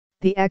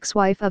The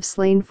ex-wife of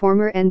slain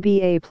former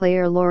NBA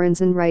player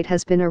Lorenzen Wright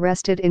has been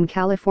arrested in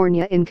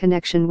California in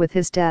connection with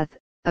his death,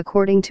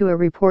 according to a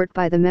report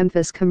by the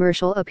Memphis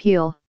Commercial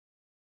Appeal.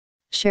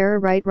 Sherra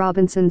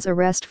Wright-Robinson's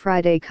arrest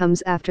Friday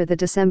comes after the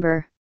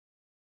December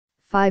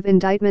 5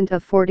 indictment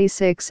of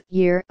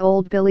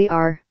 46-year-old Billy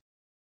R.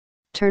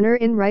 Turner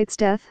in Wright's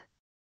death.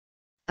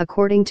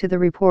 According to the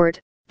report,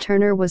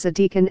 Turner was a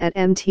deacon at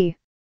Mt.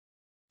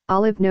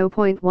 Olive No.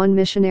 1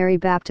 Missionary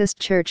Baptist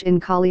Church in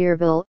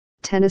Collierville,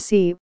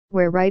 Tennessee,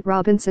 where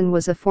Wright-Robinson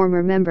was a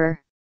former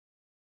member.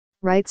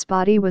 Wright's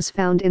body was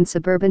found in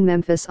suburban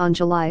Memphis on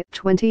July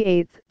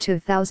 28,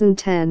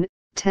 2010,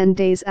 10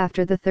 days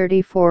after the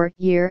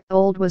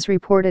 34-year-old was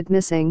reported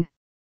missing.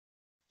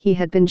 He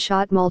had been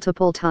shot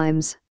multiple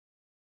times.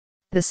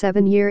 The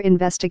 7-year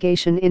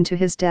investigation into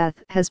his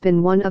death has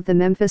been one of the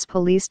Memphis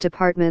Police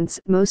Department's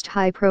most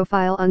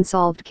high-profile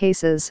unsolved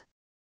cases.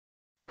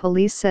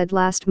 Police said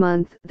last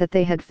month that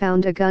they had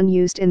found a gun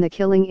used in the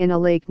killing in a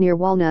lake near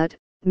Walnut,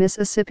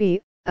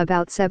 Mississippi,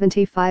 about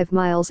 75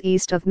 miles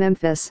east of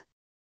Memphis.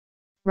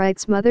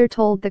 Wright's mother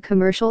told the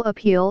Commercial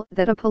Appeal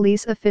that a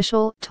police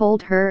official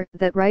told her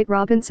that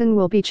Wright-Robinson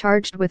will be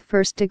charged with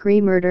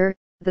first-degree murder,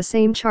 the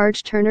same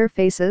charge Turner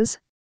faces.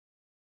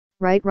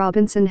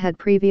 Wright-Robinson had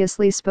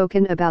previously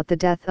spoken about the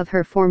death of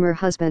her former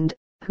husband,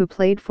 who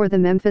played for the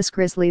Memphis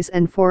Grizzlies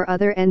and 4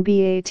 other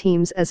NBA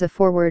teams as a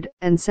forward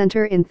and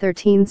center in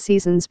 13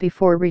 seasons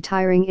before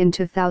retiring in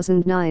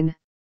 2009.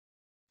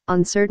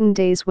 On certain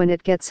days when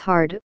it gets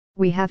hard,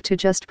 we have to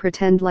just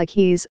pretend like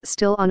he's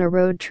still on a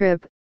road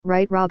trip,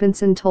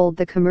 Wright-Robinson told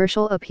the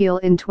Commercial Appeal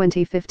in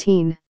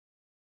 2015.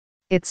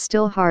 It's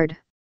still hard.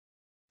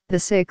 The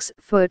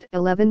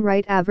 6'11"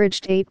 Wright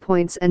averaged 8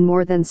 points and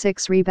more than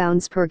 6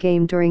 rebounds per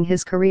game during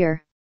his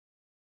career.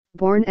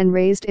 Born and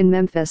raised in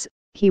Memphis,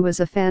 he was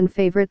a fan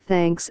favorite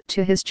thanks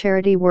to his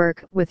charity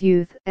work with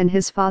youth and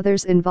his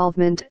father's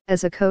involvement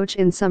as a coach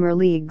in summer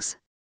leagues.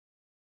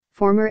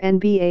 Former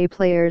NBA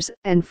players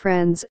and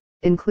friends,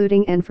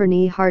 including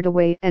Anthony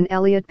Hardaway and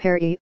Elliot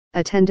Perry,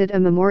 attended a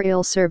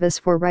memorial service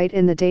for Wright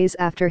in the days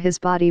after his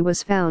body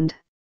was found.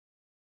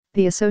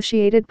 The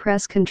Associated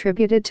Press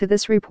contributed to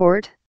this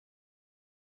report.